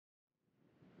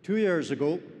2 years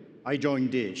ago, I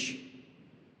joined Dish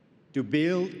to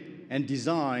build and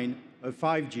design a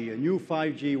 5G, a new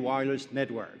 5G wireless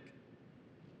network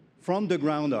from the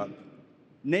ground up,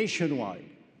 nationwide,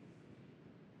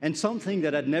 and something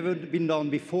that had never been done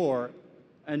before,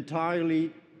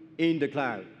 entirely in the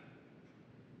cloud.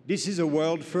 This is a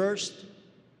world first,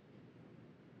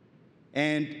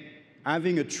 and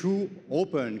having a true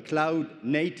open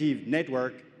cloud-native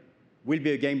network will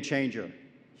be a game changer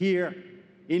here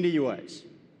in the US.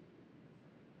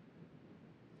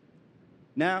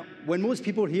 Now, when most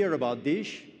people hear about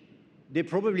Dish, they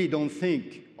probably don't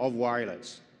think of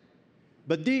wireless.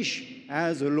 But Dish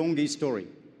has a long history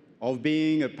of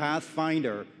being a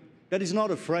pathfinder that is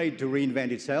not afraid to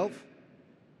reinvent itself,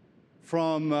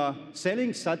 from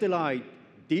selling satellite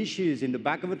dishes in the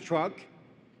back of a truck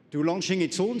to launching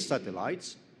its own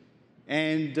satellites,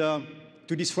 and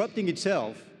to disrupting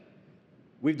itself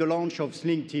with the launch of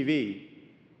Sling TV.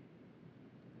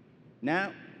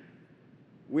 Now,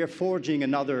 we are forging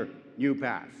another new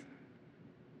path.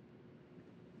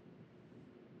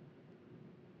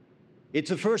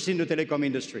 It's a first in the telecom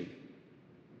industry,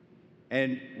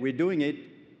 and we're doing it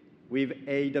with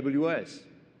AWS.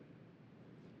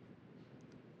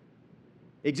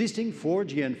 Existing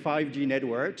 4G and 5G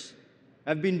networks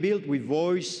have been built with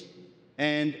voice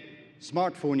and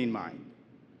smartphone in mind.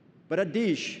 But at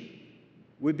Dish,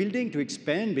 we're building to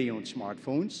expand beyond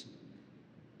smartphones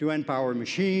to empower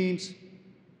machines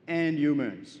and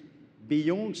humans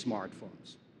beyond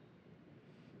smartphones.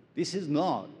 This is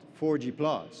not 4G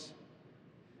plus.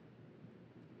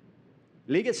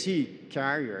 Legacy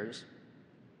carriers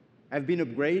have been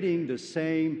upgrading the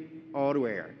same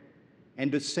hardware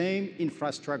and the same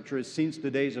infrastructure since the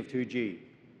days of 2G.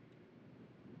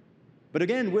 But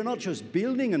again, we're not just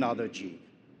building another G.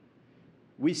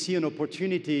 We see an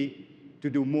opportunity to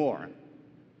do more.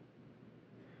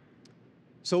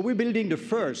 So we're building the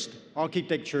first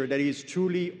architecture that is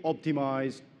truly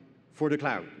optimized for the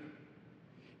cloud.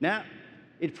 Now,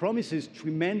 it promises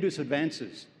tremendous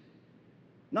advances,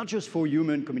 not just for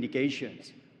human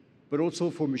communications, but also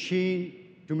for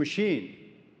machine to machine.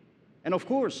 And of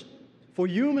course, for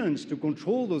humans to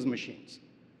control those machines,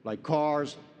 like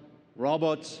cars,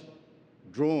 robots,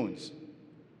 drones.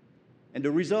 And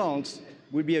the results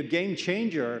will be a game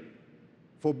changer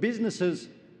for businesses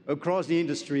across the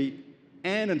industry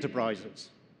and enterprises.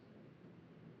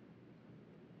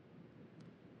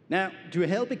 Now, to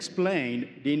help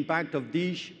explain the impact of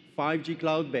Dish 5G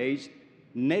cloud-based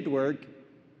network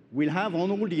will have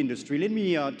on all the industry, let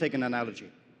me take an analogy.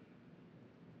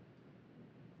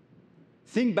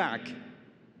 Think back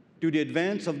to the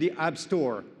advance of the App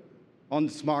Store on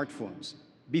smartphones.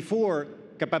 Before,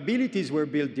 capabilities were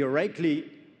built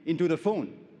directly into the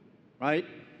phone, right?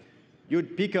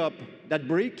 You'd pick up that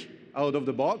brick out of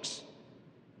the box,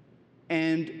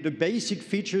 and the basic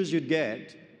features you'd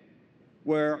get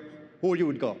were all you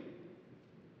would got.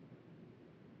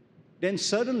 Then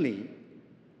suddenly,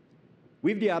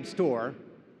 with the App Store,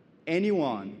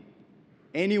 anyone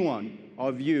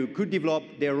of you could develop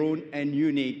their own and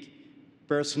unique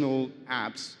personal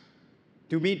apps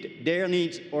to meet their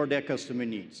needs or their customer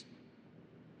needs.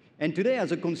 And today,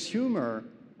 as a consumer,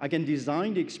 I can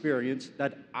design the experience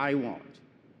that I want.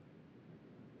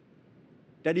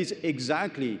 That is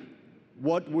exactly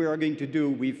what we are going to do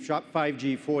with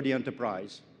 5G for the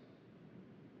enterprise.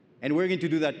 And we're going to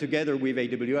do that together with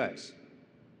AWS.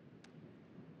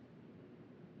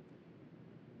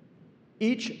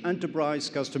 Each enterprise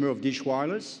customer of Dish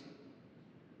Wireless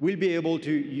will be able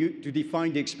to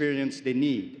define the experience they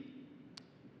need.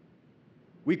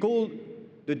 We call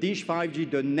the Dish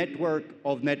 5G the network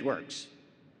of networks,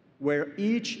 where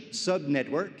each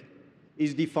sub-network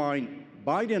is defined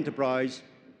by the enterprise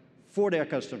for their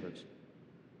customers.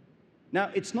 Now,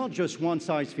 it's not just one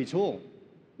size fits all,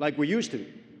 like we used to.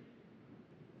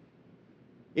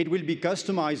 It will be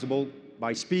customizable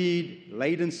by speed,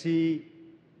 latency,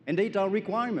 and data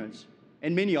requirements,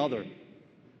 and many other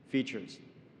features.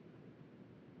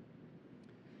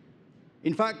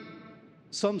 In fact,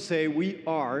 some say we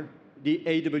are the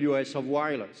AWS of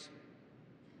wireless.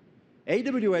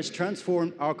 AWS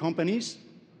transformed our companies,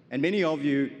 and many of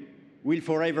you will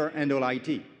forever handle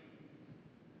IT.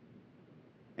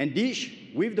 And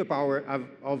Dish, with the power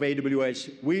of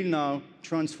AWS, will now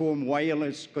transform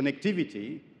wireless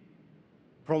connectivity,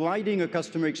 providing a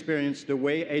customer experience the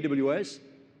way AWS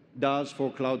does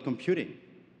for cloud computing.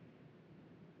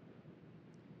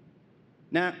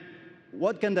 Now,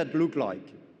 what can that look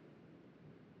like?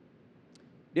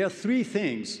 There are three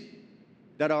things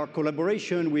that our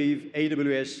collaboration with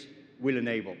AWS will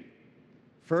enable.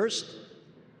 First,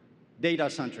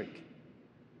 data-centric.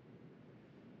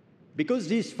 Because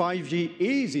this 5G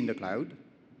is in the cloud,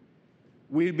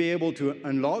 we'll be able to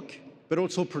unlock, but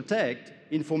also protect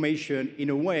information in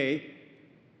a way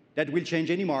that will change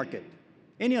any market,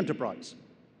 any enterprise.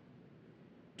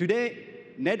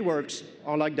 Today, networks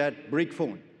are like that brick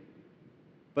phone.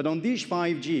 But on this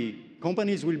 5G,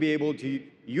 companies will be able to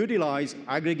utilize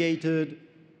aggregated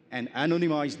and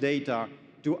anonymized data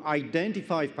to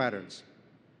identify patterns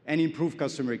and improve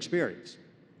customer experience.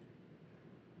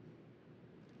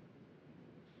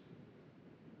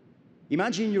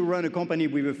 Imagine you run a company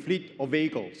with a fleet of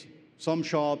vehicles, some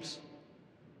shops,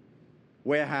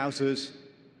 warehouses.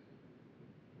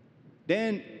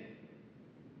 Then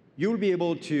you'll be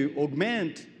able to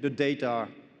augment the data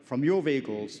from your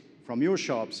vehicles, from your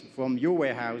shops, from your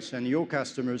warehouse and your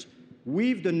customers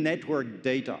with the network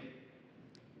data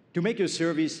to make your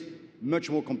service much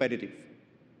more competitive.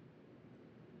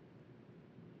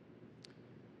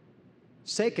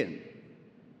 Second,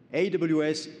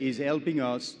 AWS is helping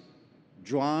us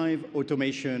drive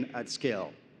automation at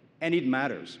scale, and it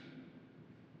matters.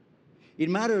 It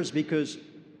matters because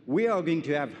we are going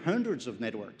to have hundreds of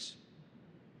networks,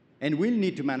 and we'll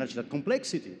need to manage that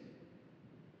complexity.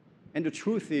 And the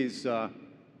truth is,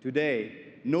 today,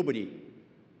 nobody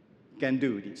can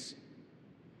do this.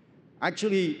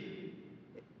 Actually,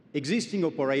 existing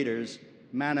operators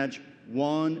manage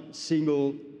one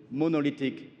single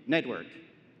monolithic network.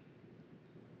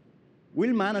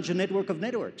 We'll manage a network of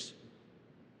networks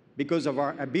because of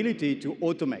our ability to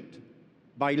automate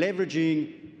by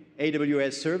leveraging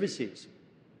AWS services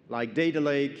like data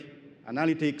lake,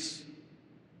 analytics,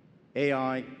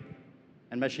 AI,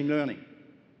 and machine learning.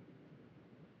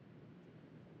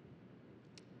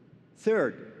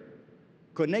 Third,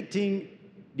 connecting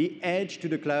the edge to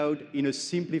the cloud in a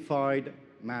simplified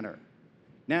manner.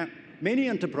 Now, many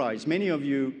enterprises, many of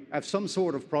you have some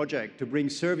sort of project to bring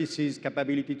services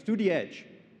capabilities to the edge.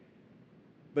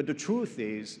 But the truth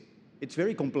is, it's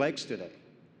very complex today.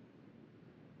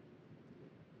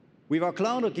 With our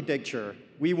cloud architecture,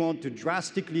 we want to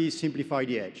drastically simplify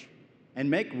the edge and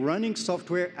make running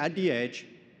software at the edge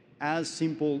as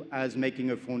simple as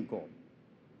making a phone call.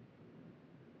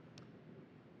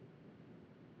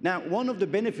 Now, one of the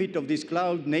benefits of this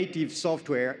cloud-native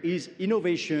software is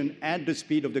innovation at the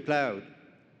speed of the cloud.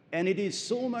 And it is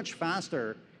so much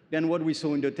faster than what we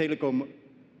saw in the telecom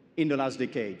in the last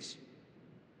decades.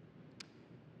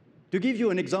 To give you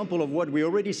an example of what we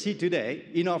already see today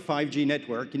in our 5G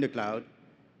network in the cloud,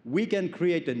 we can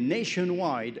create a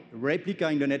nationwide replica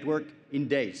in the network in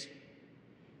days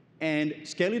and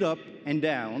scale it up and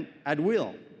down at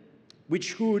will,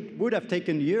 which would have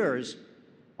taken years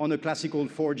on a classical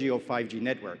 4G or 5G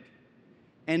network.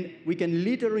 And we can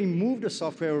literally move the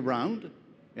software around,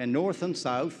 and north and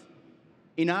south,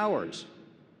 in hours,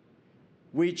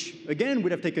 which, again,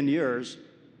 would have taken years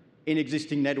in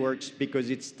existing networks because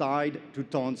it's tied to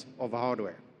tons of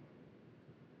hardware.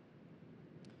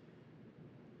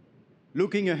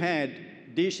 Looking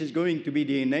ahead, this is going to be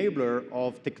the enabler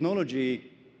of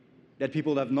technology that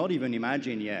people have not even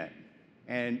imagined yet.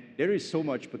 And there is so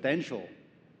much potential.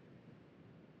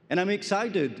 And I'm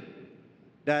excited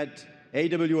that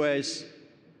AWS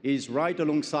is right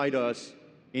alongside us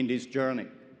in this journey.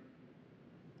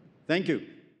 Thank you.